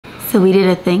So we did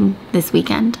a thing this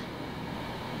weekend.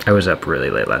 I was up really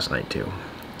late last night too.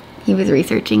 He was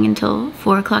researching until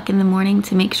 4 o'clock in the morning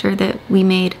to make sure that we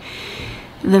made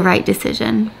the right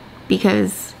decision,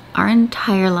 because our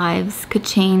entire lives could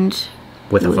change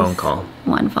with a phone call.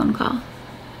 One phone call.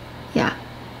 Yeah,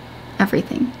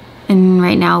 everything. And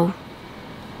right now,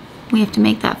 we have to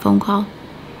make that phone call.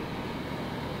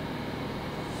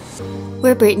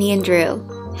 We're Brittany and Drew,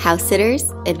 house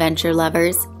sitters, adventure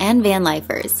lovers, and van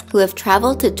lifers who have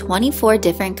traveled to 24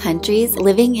 different countries,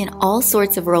 living in all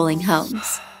sorts of rolling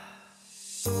homes.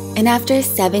 And after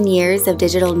 7 years of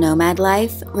digital nomad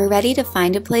life, we're ready to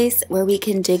find a place where we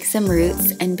can dig some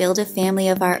roots and build a family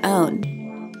of our own.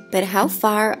 But how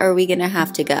far are we gonna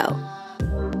have to go?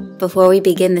 Before we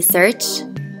begin the search,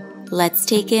 let's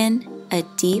take in a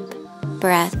deep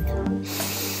breath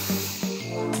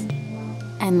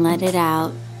and let it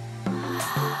out.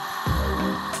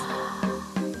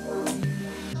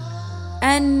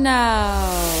 And now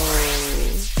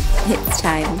it's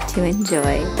time to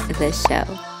enjoy the show.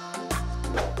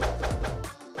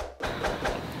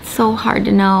 So hard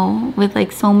to know, with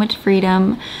like so much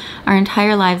freedom. Our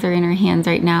entire lives are in our hands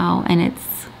right now, and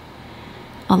it's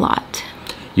a lot.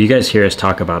 You guys hear us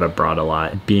talk about abroad a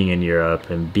lot, being in Europe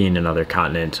and being in other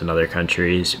continents and other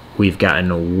countries. We've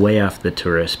gotten way off the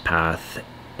tourist path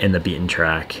and the beaten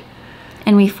track.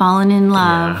 And we've fallen in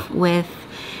love with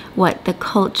what the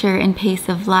culture and pace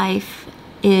of life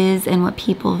is and what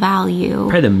people value.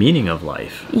 Probably the meaning of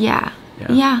life. Yeah.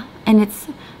 And it's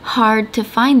hard to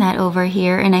find that over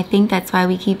here, and I think that's why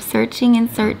we keep searching and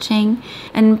searching.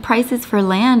 And prices for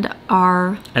land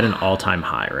are at an all-time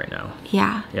high right now.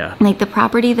 Yeah. Like the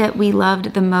property that we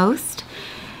loved the most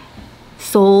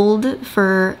sold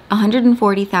for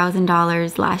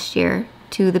 $140,000 last year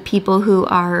to the people who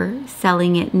are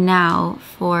selling it now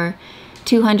for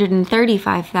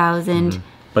 $235,000.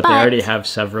 But they already have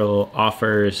several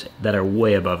offers that are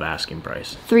way above asking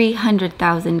price.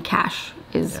 $300,000 cash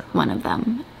is one of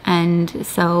them. And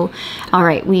so, all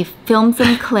right, we've filmed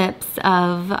some clips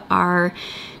of our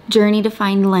journey to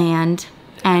find land,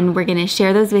 and we're gonna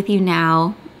share those with you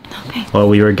now. Okay. Well,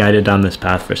 we were guided down this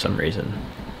path for some reason.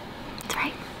 That's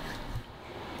right.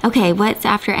 Okay, what's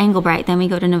after Englebright? Then we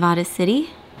go to Nevada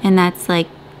City, and that's like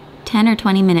 10 or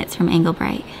 20 minutes from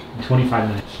Englebright. 25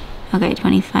 minutes. Okay,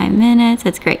 25 minutes.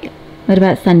 That's great. What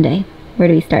about Sunday? Where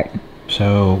do we start?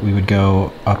 So we would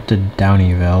go up to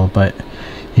Downeyville, but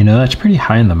you know, that's pretty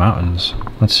high in the mountains.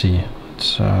 Let's see.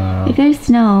 It's if there's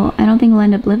snow, I don't think we'll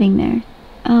end up living there.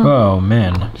 Oh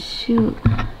man. Shoot.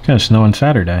 It's gonna snow on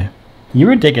Saturday. You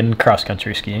were digging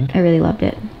cross-country skiing. I really loved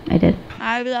it. I did.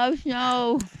 I love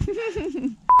snow.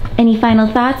 Any final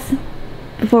thoughts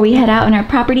before we head out on our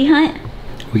property hunt?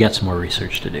 We got some more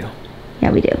research to do.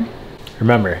 Yeah, we do.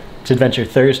 Remember, it's Adventure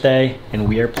Thursday, and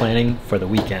we are planning for the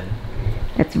weekend.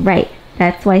 That's right.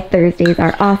 That's why Thursdays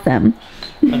are awesome.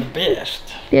 They're the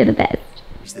best. They're the best.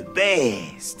 It's the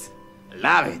best. I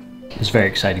love it. It's a very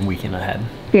exciting weekend ahead.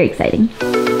 Very exciting.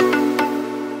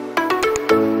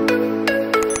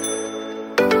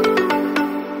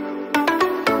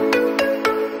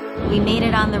 We made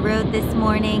it on the road this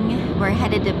morning. We're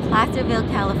headed to Placerville,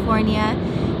 California,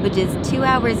 which is 2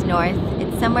 hours north.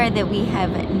 It's somewhere that we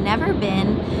have never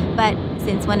been, but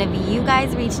since one of you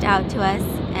guys reached out to us,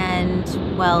 and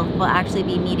well, we'll actually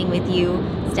be meeting with you,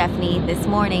 Stephanie, this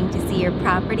morning to see your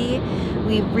property,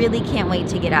 we really can't wait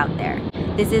to get out there.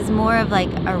 This is more of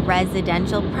like a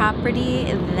residential property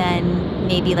than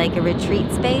maybe like a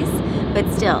retreat space, but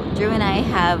still, Drew and I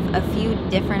have a few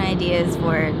different ideas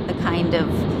for the kind of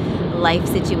life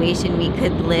situation we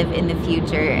could live in the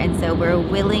future, and so we're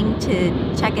willing to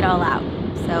check it all out.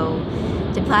 So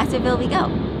to Placerville we go.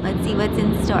 Let's see what's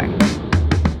in store.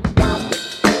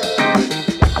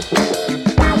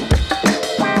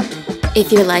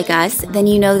 If you're like us, then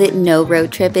you know that no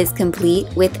road trip is complete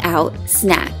without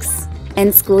snacks.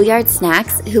 And Schoolyard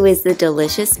Snacks, who is the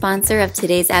delicious sponsor of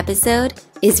today's episode,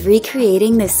 is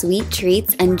recreating the sweet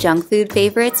treats and junk food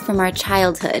favorites from our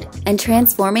childhood and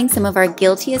transforming some of our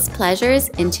guiltiest pleasures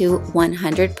into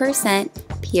 100%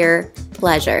 pure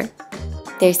pleasure.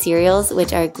 Their cereals,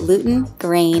 which are gluten,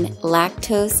 grain,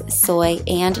 lactose, soy,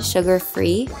 and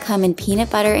sugar-free, come in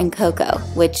peanut butter and cocoa,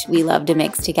 which we love to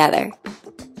mix together.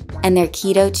 And their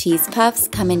keto cheese puffs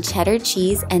come in cheddar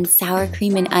cheese and sour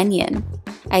cream and onion.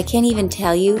 I can't even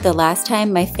tell you the last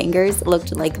time my fingers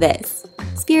looked like this.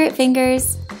 Spirit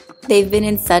fingers. They've been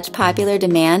in such popular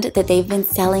demand that they've been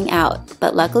selling out,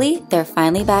 but luckily they're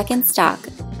finally back in stock.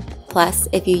 Plus,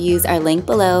 if you use our link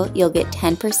below, you'll get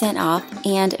 10% off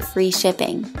and free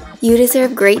shipping. You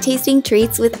deserve great tasting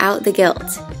treats without the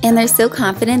guilt. And they're so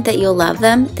confident that you'll love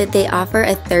them that they offer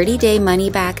a 30-day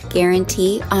money-back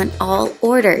guarantee on all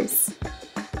orders.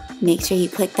 Make sure you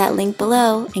click that link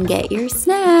below and get your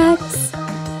snacks.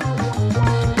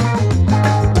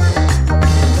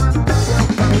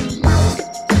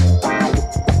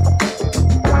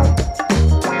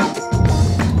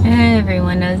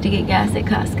 Everyone knows to get gas at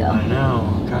Costco. I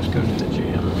know. Costco's the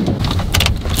jam.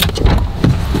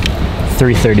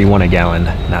 $3.31 a gallon.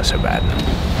 Not so bad.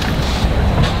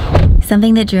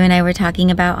 Something that Drew and I were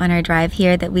talking about on our drive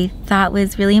here that we thought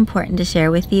was really important to share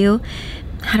with you.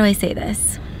 How do I say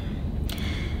this?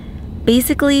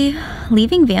 Basically,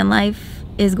 leaving van life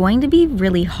is going to be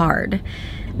really hard.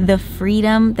 The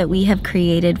freedom that we have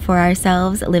created for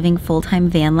ourselves living full-time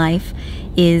van life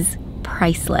is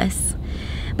priceless.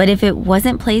 But if it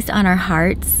wasn't placed on our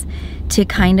hearts to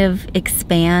kind of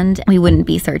expand, we wouldn't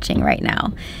be searching right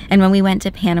now. And when we went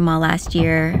to Panama last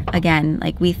year, again,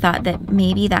 like we thought that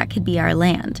maybe that could be our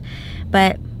land.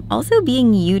 But also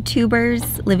being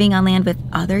YouTubers, living on land with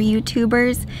other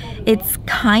YouTubers, it's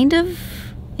kind of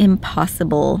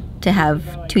impossible to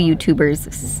have two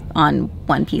YouTubers on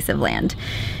one piece of land.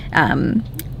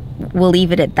 We'll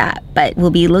leave it at that, but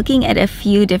we'll be looking at a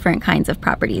few different kinds of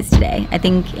properties today. I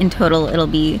think in total it'll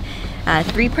be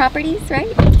 3 properties,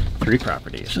 right? 3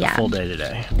 properties. Yeah. A full day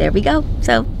today. There we go.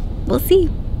 So we'll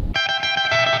see.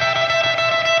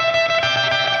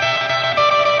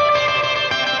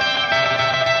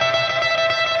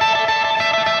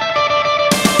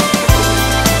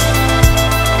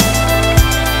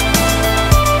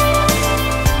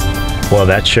 Well,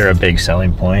 that's sure a big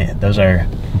selling point. Those are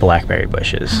blackberry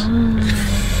bushes.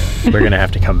 We're gonna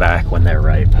have to come back when they're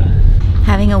ripe.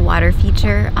 Having a water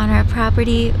feature on our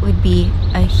property would be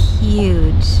a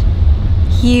huge,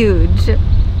 huge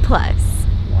plus.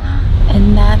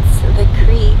 And that's the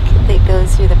creek that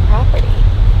goes through the property.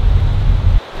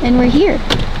 And we're here.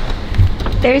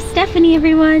 There's Stephanie,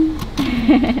 everyone.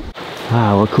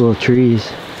 Wow, what cool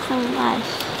trees. So lush.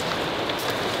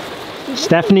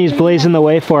 Stephanie's blazing the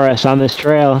way for us on this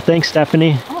trail. Thanks,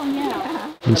 Stephanie. Oh, yeah.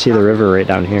 You can see the river right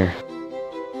down here.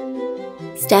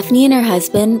 Stephanie and her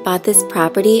husband bought this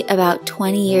property about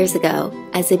 20 years ago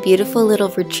as a beautiful little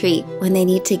retreat when they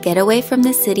need to get away from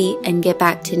the city and get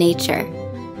back to nature.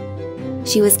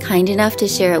 She was kind enough to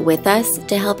share it with us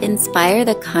to help inspire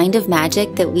the kind of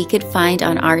magic that we could find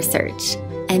on our search.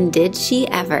 And did she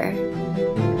ever?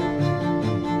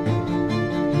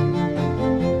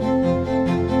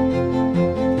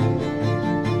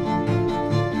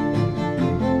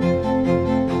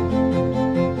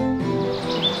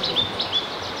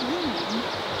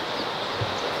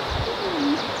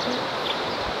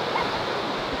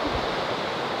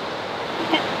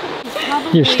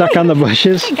 You're stuck on the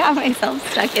bushes? I got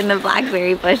myself stuck in the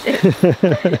blackberry bushes.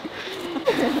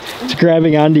 It's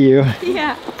grabbing onto you.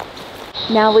 Yeah.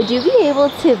 Now, would you be able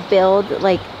to build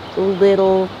like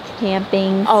little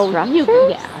camping structures?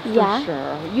 For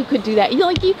sure. You could do that.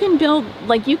 You can build,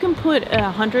 like you can put a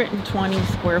 120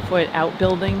 square foot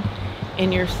outbuilding,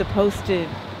 and you're supposed to.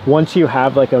 Once you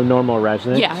have like a normal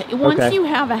residence? Yeah. Once you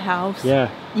have a house,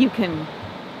 you can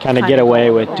kind of get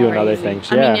away with doing other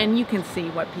things. I mean, and you can see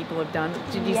what people have done.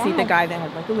 Did you see the guy that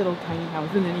had like a little tiny house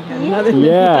and then he had another?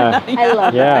 Yeah. I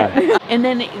love that. And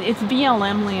then it's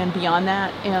BLM land beyond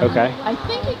that. And I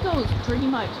think it goes pretty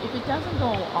much, if it doesn't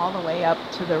go all the way up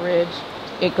to the ridge,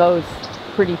 it goes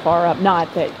pretty far up.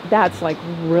 Not that that's like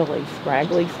really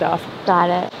scraggly stuff.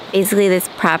 Got it. Basically, this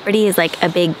property is like a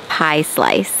big pie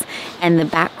slice, and the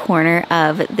back corner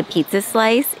of the pizza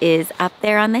slice is up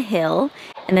there on the hill.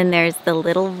 And then there's the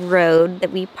little road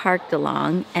that we parked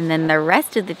along, and then the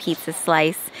rest of the pizza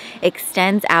slice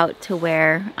extends out to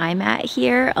where I'm at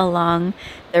here along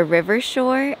the river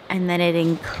shore, and then it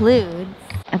includes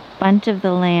a bunch of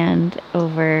the land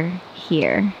over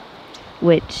here,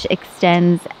 which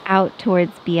extends out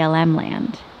towards BLM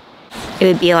land. It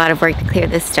would be a lot of work to clear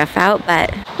this stuff out, but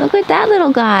look at that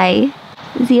little guy.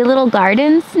 Is he a little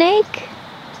garden snake?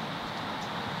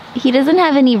 He doesn't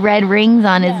have any red rings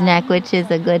on his neck, which is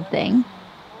a good thing.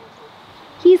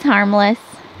 He's harmless,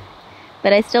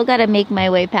 but I still gotta make my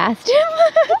way past him.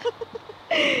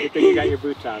 Good thing you got your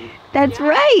boots on. That's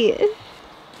right.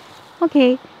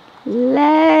 Okay,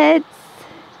 let's...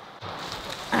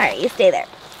 All right, you stay there.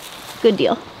 Good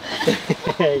deal.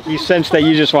 You sense that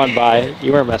you just want by.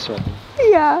 You weren't messing with him.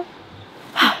 Yeah.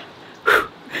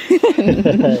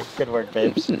 Good work,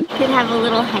 babes. Could have a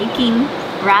little hiking,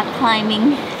 rock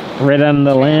climbing. Right on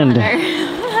the land. On our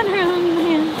own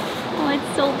land. Oh,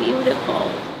 it's so beautiful.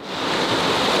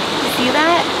 You see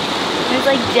that? There's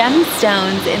like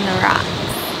gemstones in the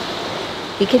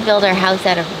rocks. We could build our house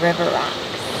out of river rocks.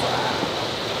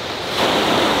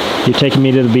 You taking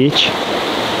me to the beach?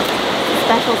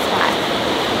 Special spot.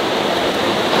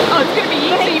 Oh, it's gonna be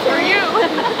easy for you.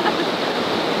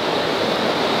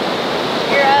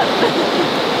 You're up.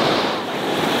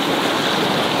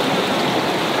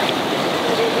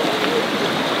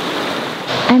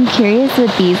 I'm curious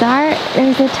what these are.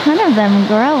 There's a ton of them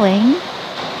growing.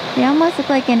 They almost look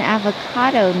like an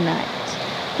avocado nut,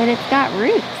 but it's got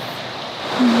roots.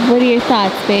 What are your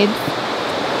thoughts, babes?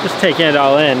 Just taking it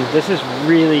all in. This is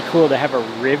really cool to have a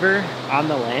river on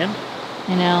the land.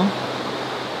 I know.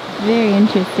 Very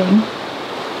interesting.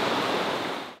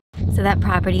 So that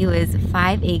property was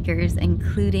 5 acres,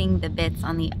 including the bits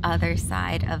on the other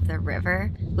side of the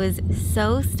river. It was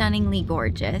so stunningly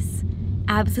gorgeous.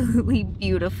 Absolutely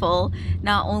beautiful.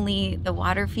 Not only the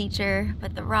water feature,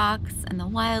 but the rocks and the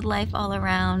wildlife all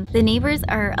around. The neighbors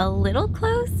are a little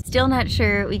close. Still not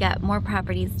sure. We got more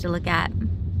properties to look at.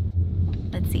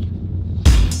 Let's see.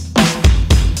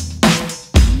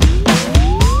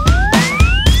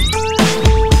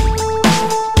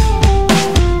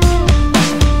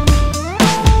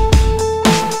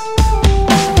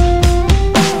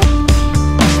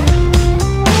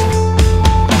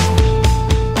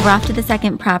 We're off to the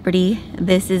second property.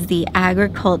 This is the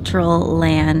agricultural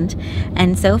land,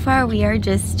 and so far we are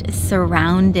just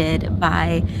surrounded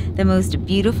by the most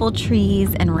beautiful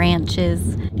trees and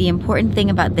ranches. The important thing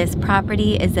about this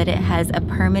property is that it has a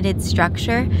permitted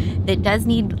structure that does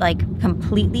need like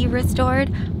completely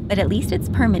restored, but at least it's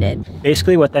permitted.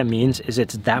 Basically what that means is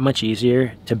it's that much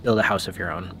easier to build a house of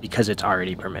your own because it's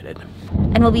already permitted.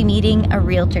 And we'll be meeting a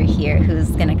realtor here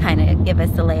who's gonna kind of give us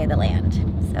the lay of the land.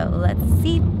 So let's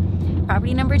see.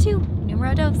 Property number 2,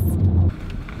 numero dos.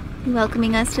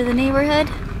 Welcoming us to the neighborhood.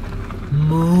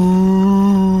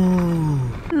 Moo.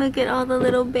 Look at all the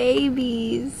little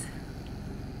babies.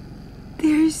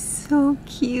 They're so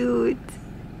cute.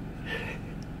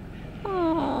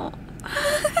 Oh.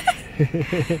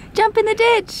 Jump in the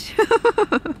ditch.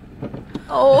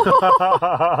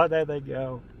 Oh, there they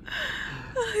go.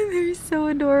 They're so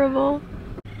adorable.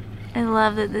 I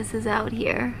love that this is out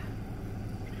here.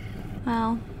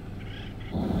 Wow.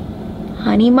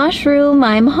 Honey Mushroom,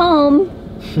 I'm home.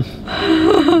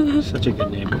 Such a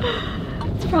good name.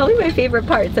 It's probably my favorite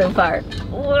part so far.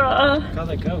 Look all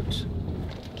the goats.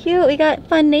 Cute, we got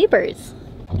fun neighbors.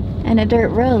 And a dirt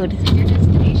road.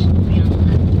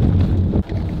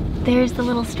 There's the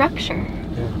little structure.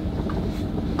 Yeah.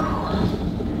 Cool.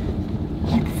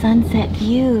 With sunset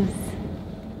views.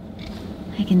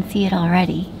 I can see it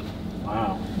already.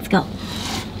 Wow. Let's go.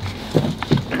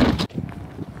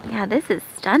 Yeah, this is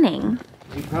stunning.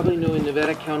 You probably know in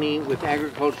Nevada County with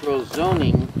agricultural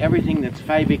zoning, everything that's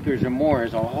 5 acres or more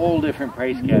is a whole different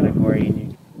price category.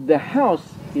 And the house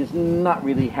is not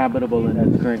really habitable in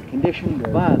its current condition,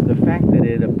 but the fact that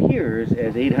it appears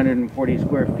as 840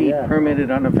 square feet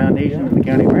permitted on the foundation of the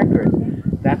county record,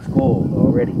 that's gold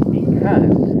already,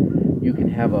 because you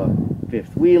can have a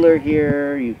fifth wheeler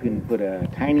here, you can put a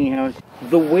tiny house.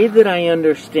 The way that I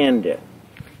understand it,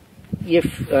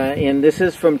 if and this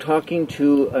is from talking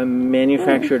to a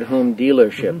manufactured home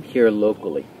dealership here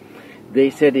locally,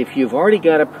 they said if you've already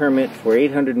got a permit for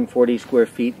 840 square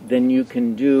feet, then you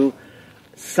can do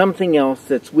something else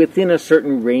that's within a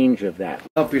certain range of that.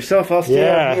 Help yourself. I'll stay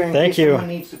out here in thank case you. someone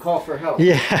needs to call for help.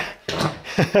 Yeah.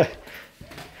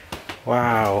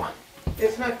 Wow.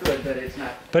 It's not good, but it's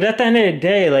not. But at the end of the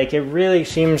day, like, it really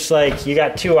seems like you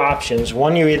got 2 options.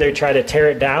 One, you either try to tear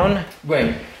it down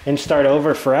Right. and start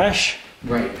over fresh.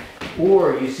 Right.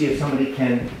 Or you see if somebody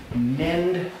can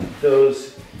mend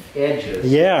those edges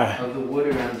of the wood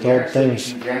around the yard so you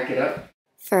can jack it up.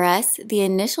 For us, the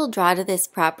initial draw to this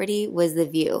property was the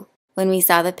view. When we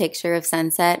saw the picture of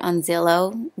sunset on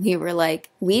Zillow, we were like,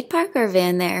 we'd park our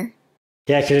van there.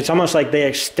 Yeah, because it's almost like they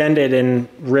extended and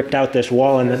ripped out this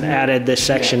wall and then added this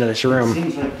section of this room. It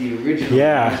seems like the original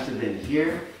must have been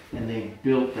here, and they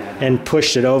built that and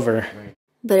pushed it over. Right.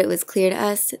 But it was clear to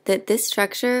us that this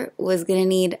structure was going to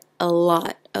need a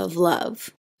lot of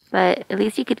love. But at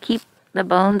least you could keep the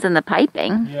bones and the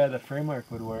piping. Yeah, the framework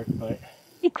would work, but...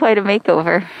 Be quite a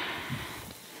makeover.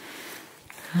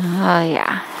 Oh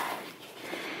yeah.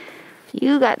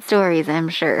 You got stories, I'm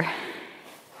sure.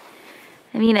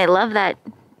 I mean, I love that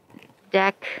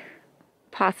deck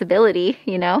possibility,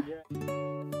 you know?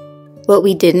 What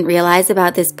we didn't realize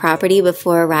about this property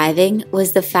before arriving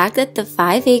was the fact that the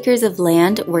 5 acres of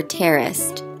land were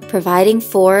terraced, providing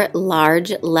 4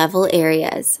 large level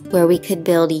areas where we could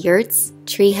build yurts,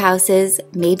 tree houses,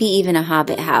 maybe even a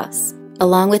hobbit house,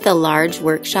 along with a large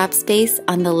workshop space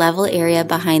on the level area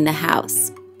behind the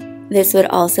house. This would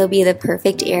also be the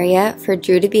perfect area for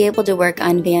Drew to be able to work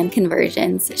on van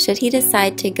conversions should he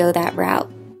decide to go that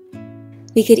route.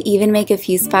 We could even make a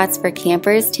few spots for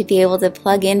campers to be able to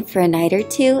plug in for a night or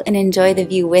two and enjoy the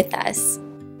view with us.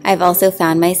 I've also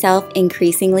found myself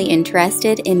increasingly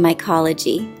interested in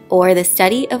mycology, or the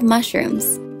study of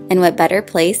mushrooms. And what better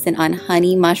place than on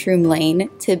Honey Mushroom Lane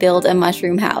to build a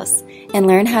mushroom house and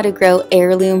learn how to grow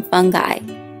heirloom fungi.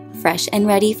 Fresh and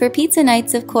ready for pizza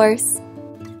nights, of course.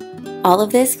 All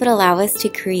of this would allow us to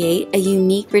create a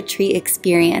unique retreat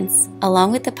experience,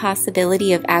 along with the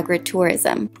possibility of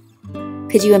agritourism.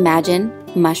 Could you imagine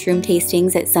mushroom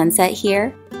tastings at sunset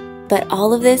here? But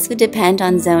all of this would depend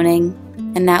on zoning,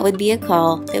 and that would be a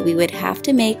call that we would have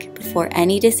to make before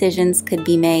any decisions could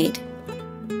be made.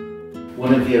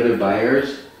 One of the other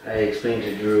buyers, I explained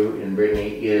to Drew and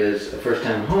Brittany, is a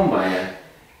first-time home buyer,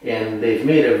 and they've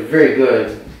made a very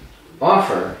good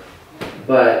offer.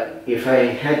 But if I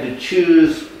had to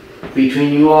choose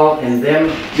between you all and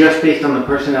them, just based on the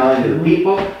personality of the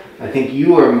people, I think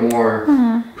you are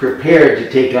more prepared to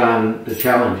take on the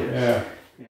challenges. Yeah.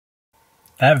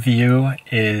 That view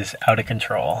is out of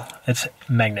control. It's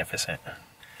magnificent.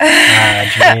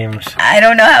 Dreams. I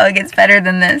don't know how it gets better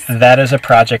than this. That is a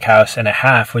project house and a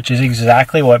half, which is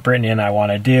exactly what Brittany and I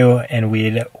want to do, and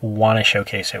we'd want to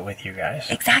showcase it with you guys.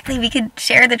 Exactly. We could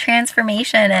share the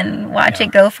transformation and watch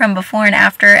it go from before and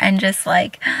after and just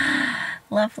like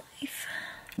love life.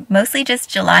 Mostly just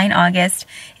July and August.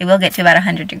 It will get to about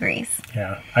 100 degrees.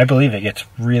 Yeah, I believe it gets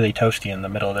really toasty in the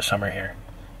middle of the summer here.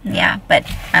 Yeah, but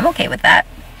I'm okay with that.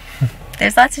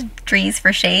 There's lots of trees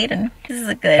for shade, and this is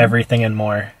a good... Everything and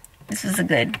more. This was a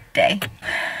good day.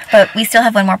 But we still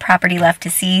have one more property left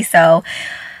to see, so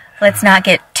let's not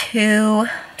get too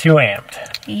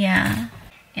amped. Yeah.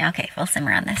 Yeah, okay, we'll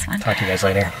simmer on this one. Talk to you guys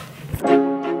later.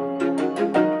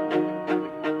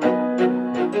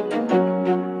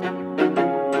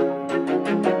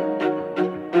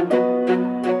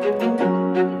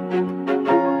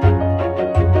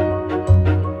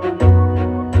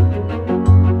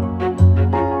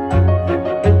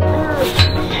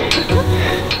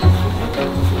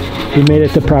 We made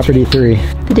it to property 3.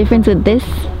 The difference with this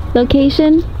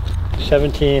location?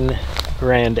 17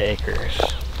 grand acres.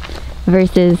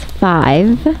 Versus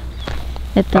 5 at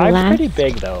the 5's last. Pretty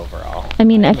big though overall. I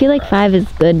mean, I feel like 5 is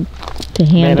good to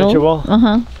handle.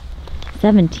 Manageable?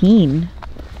 17.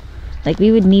 Like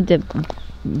we would need to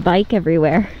bike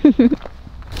everywhere.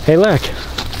 Hey look,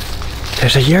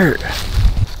 there's a yurt.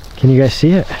 Can you guys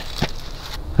see it?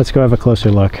 Let's go have a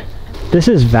closer look. This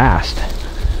is vast.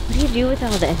 What do you do with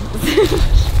all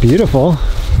this? Beautiful.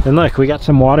 And look, we got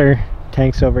some water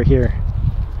tanks over here.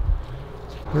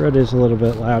 The road is a little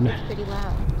bit loud. Pretty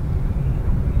loud.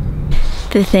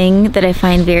 The thing that I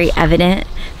find very evident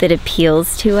that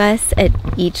appeals to us at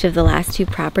each of the last 2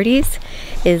 properties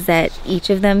is that each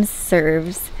of them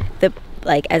serves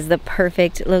as the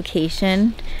perfect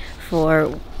location for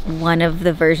one of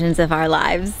the versions of our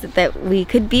lives that we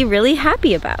could be really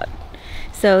happy about.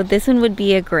 So this one would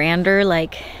be a grander,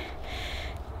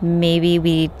 maybe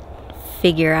we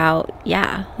figure out,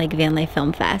 like Van Life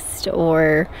Film Fest,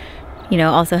 or,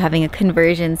 also having a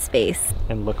conversion space.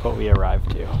 And look what we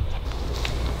arrived to.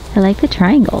 I like the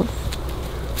triangles.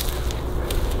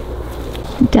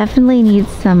 Definitely needs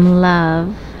some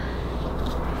love.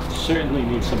 Certainly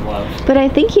needs some love. But I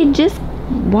think you just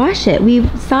wash it. We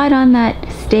saw it on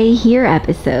that Stay Here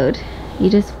episode. You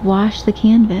just wash the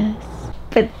canvas.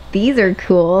 But these are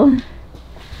cool.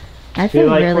 That's feel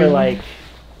like really... we're like...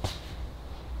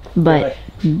 But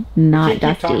not keep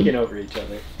dusty. Talking over each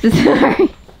other. Sorry.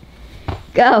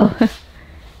 Go.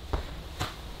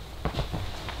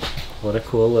 What a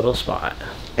cool little spot.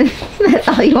 That's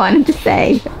all you wanted to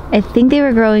say. I think they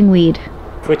were growing weed.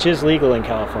 Which is legal in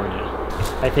California.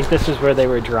 I think this is where they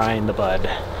were drying the bud.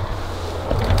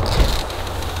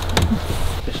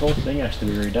 This whole thing has to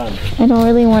be redone. I don't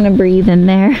really want to breathe in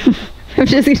there. I'm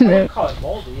just gonna... I wouldn't call it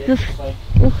moldy. It's just like...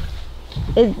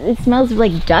 It smells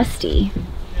like dusty.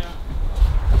 Yeah.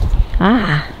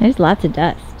 Ah, there's lots of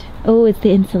dust. Oh, it's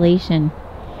the insulation.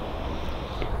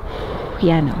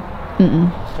 Yeah, no.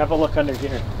 Have a look under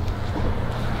here.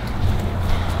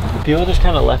 People just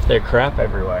kind of left their crap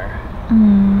everywhere.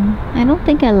 I don't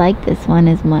think I like this one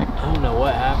as much. I don't know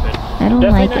what happened. I don't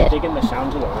Definitely like not it. digging the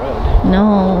sounds of the road.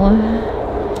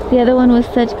 No. The other one was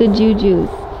such good jujus.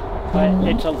 But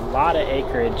it's a lot of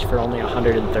acreage for only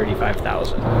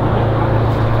 135,000.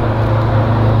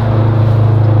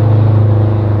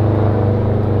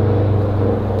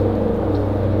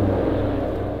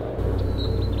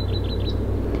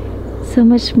 So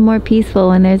much more peaceful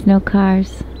when there's no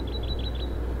cars.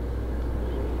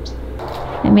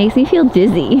 I It makes me feel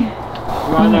dizzy. You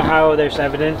want to know how there's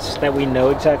evidence that we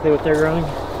know exactly what they're growing?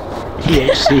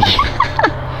 THC.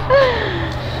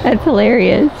 That's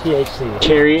hilarious. THC.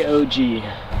 Cherry OG.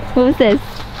 What was this?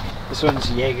 This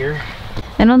one's Jaeger.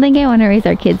 I don't think I want to raise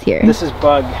our kids here. This is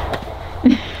Bug.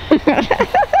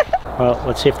 Well,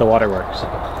 let's see if the water works.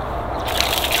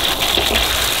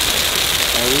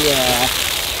 Oh yeah.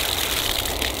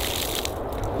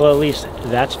 Well, at least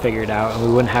that's figured out, and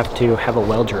we wouldn't have to have a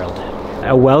well drilled.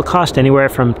 A well cost anywhere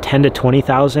from 10 to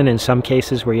 20,000 in some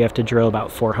cases, where you have to drill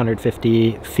about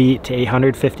 450 feet to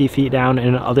 850 feet down. And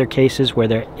in other cases where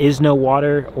there is no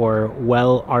water or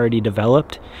well already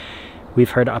developed, we've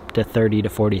heard up to 30 to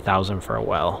 40,000 for a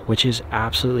well, which is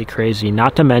absolutely crazy.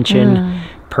 Not to mention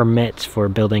permits for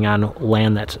building on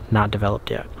land that's not developed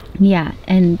yet. Yeah,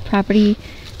 and property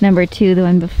number 2, the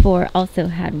one before, also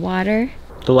had water.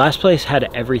 The last place had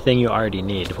everything you already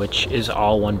need, which is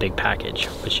all one big package,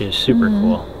 which is super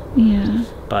cool. Yeah.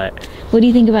 But what do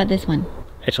you think about this one?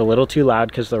 it's a little too loud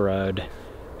because of the road.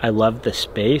 I love the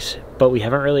space, but we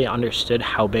haven't really understood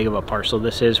how big of a parcel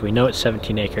this is. We know it's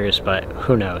 17 acres, but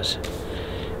who knows?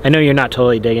 I know you're not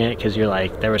totally digging it because you're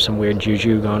like, there was some weird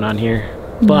juju going on here.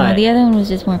 But no, the other one was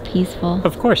just more peaceful.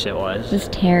 Of course it was. It was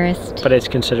terraced. But it's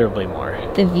considerably more.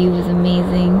 The view was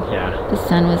amazing. Yeah. The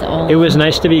sun was all... It was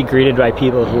nice to be greeted by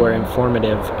people who are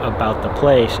informative about the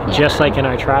place. Yeah. Just like in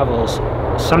our travels,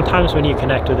 sometimes when you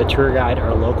connect with a tour guide or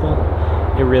a local,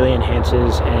 it really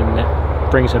enhances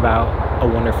and brings about a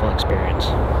wonderful experience.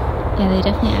 Yeah, they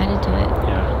definitely added to it.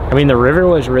 Yeah. I mean, the river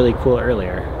was really cool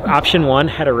earlier. Option 1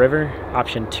 had a river.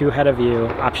 Option 2 had a view.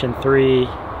 Option 3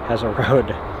 has a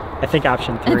road. I think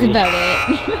option 3. That's about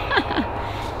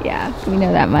it. Yeah, we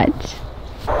know that much.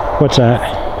 What's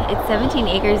that? It's 17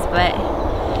 acres, but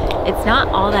it's not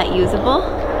all that usable,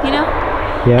 you know?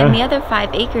 Yeah. And the other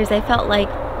 5 acres, I felt like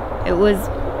it was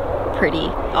pretty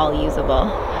all usable.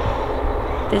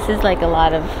 This is like a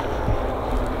lot of,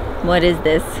 what is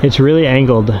this? It's really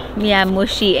angled. Yeah,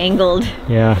 mushy, angled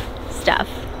stuff.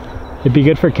 It'd be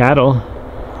good for cattle.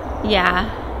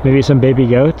 Yeah. Maybe some baby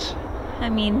goats. I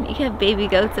mean, you can have baby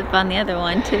goats up on the other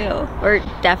one too. Or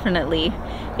definitely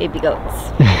baby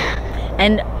goats.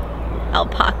 And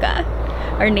alpaca.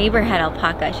 Our neighbor had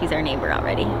alpaca. She's our neighbor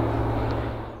already.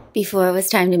 Before it was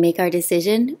time to make our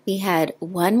decision, we had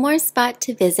one more spot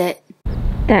to visit.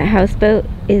 That houseboat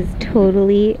is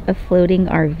totally a floating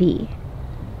RV.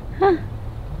 Huh.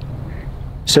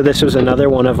 So this was another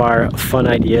one of our fun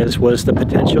ideas, was the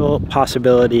potential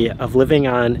possibility of living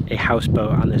on a houseboat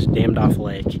on this dammed off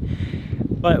lake.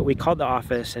 But we called the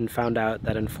office and found out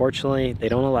that unfortunately they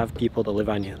don't allow people to live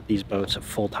on these boats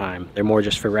full time. They're more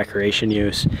just for recreation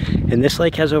use. And this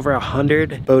lake has over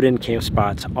 100 boat and camp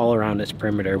spots all around its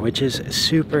perimeter, which is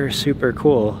super, super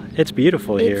cool. It's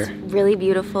beautiful here. It's really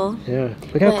beautiful. Yeah,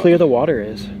 look how clear the water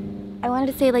is. I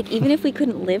wanted to say, like, even if we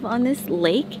couldn't live on this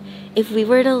lake, if we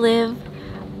were to live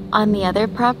on the other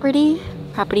property,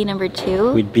 property number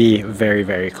 2, we'd be very,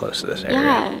 very close to this area.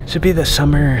 Yeah. This would be the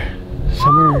summer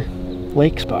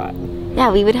lake spot.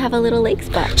 Yeah, we would have a little lake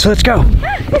spot. So let's go.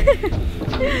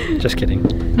 Just kidding.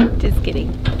 Just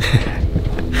kidding.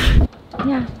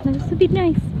 Yeah, this would be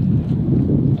nice.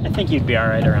 I think you'd be all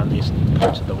right around these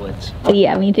parts of the woods.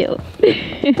 Yeah, me too.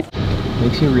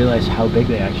 Makes you realize how big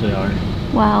they actually are.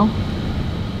 Wow.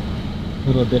 A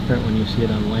little different when you see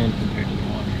it on land compared to the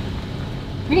water.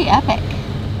 Pretty epic.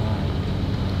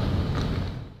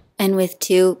 And with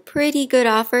 2 pretty good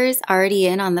offers already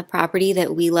in on the property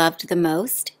that we loved the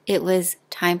most, it was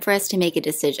time for us to make a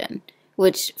decision,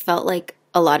 which felt like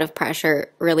a lot of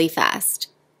pressure really fast.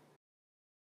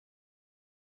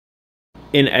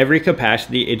 In every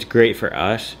capacity, it's great for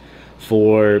us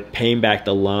for paying back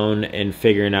the loan and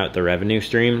figuring out the revenue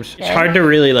streams. It's hard to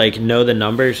really like know the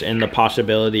numbers and the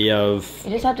possibility of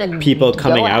people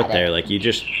coming out there. Like you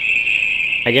just,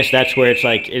 I guess that's where it's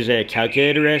like, is it a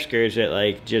calculated risk or is it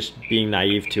like just being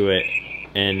naive to it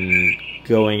and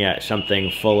going at something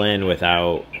full in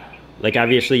without, like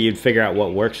obviously you'd figure out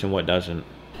what works and what doesn't.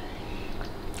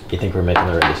 You think we're making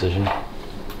the right decision?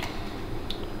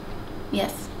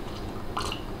 Yes.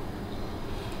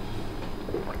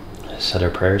 Said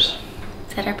our prayers.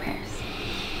 Said our prayers.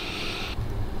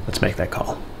 Let's make that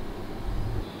call.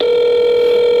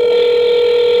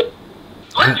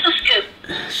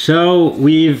 So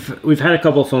we've had a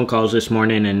couple phone calls this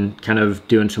morning and kind of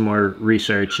doing some more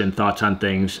research and thoughts on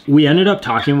things. We ended up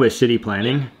talking with city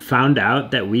planning, found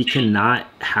out that we cannot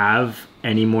have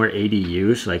any more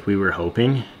ADUs like we were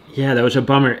hoping. Yeah, that was a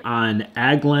bummer. On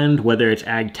ag land, whether it's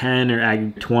ag 10 or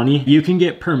ag 20, you can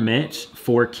get permits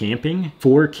for camping,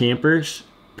 4 campers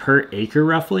per acre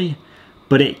roughly,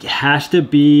 but it has to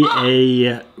be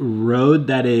a road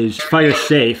that is fire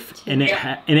safe, and it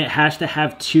has to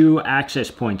have 2 access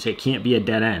points. It can't be a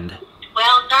dead end.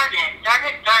 Well, darn it.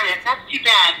 That's too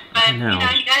bad. But, you know,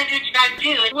 you gotta do what you gotta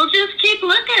do. We'll just keep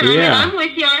looking. Yeah. I mean, I'm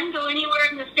with you. I can go anywhere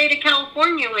in the state of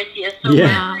California with you. So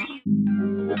yeah.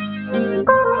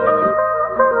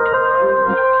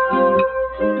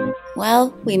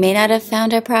 Well, we may not have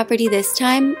found our property this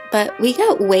time, but we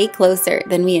got way closer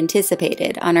than we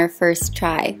anticipated on our first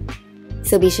try.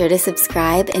 So be sure to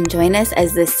subscribe and join us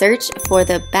as the search for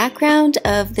the background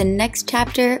of the next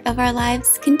chapter of our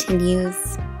lives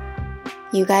continues.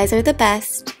 You guys are the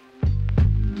best.